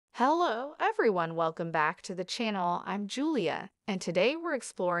Hello, everyone. Welcome back to the channel. I'm Julia, and today we're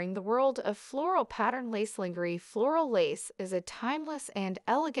exploring the world of floral pattern lace lingerie. Floral lace is a timeless and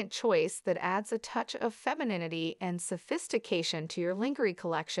elegant choice that adds a touch of femininity and sophistication to your lingerie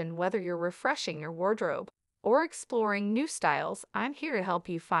collection. Whether you're refreshing your wardrobe or exploring new styles, I'm here to help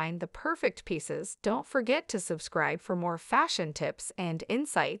you find the perfect pieces. Don't forget to subscribe for more fashion tips and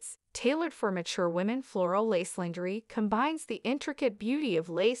insights. Tailored for mature women, floral lace lingerie combines the intricate beauty of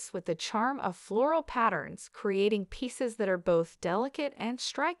lace with the charm of floral patterns, creating pieces that are both delicate and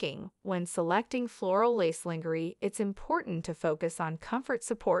striking. When selecting floral lace lingerie, it's important to focus on comfort,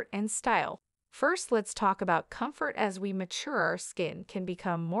 support, and style. First, let's talk about comfort. As we mature, our skin can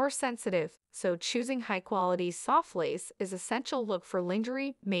become more sensitive, so choosing high-quality soft lace is essential. Look for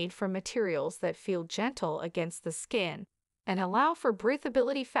lingerie made from materials that feel gentle against the skin and allow for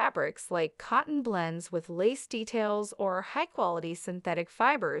breathability. Fabrics like cotton blends with lace details or high-quality synthetic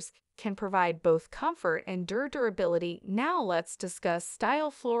fibers can provide both comfort and durability. Now let's discuss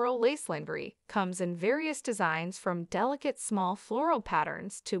style. Floral lace lingerie comes in various designs, from delicate small floral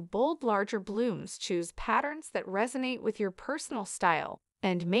patterns to bold larger blooms. Choose patterns that resonate with your personal style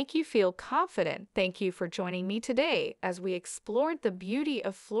and make you feel confident. Thank you for joining me today as we explored the beauty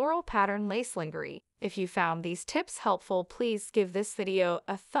of floral pattern lace lingerie. If you found these tips helpful, please give this video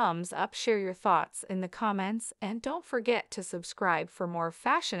a thumbs up, share your thoughts in the comments, and don't forget to subscribe for more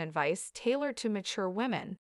fashion advice tailored to mature women.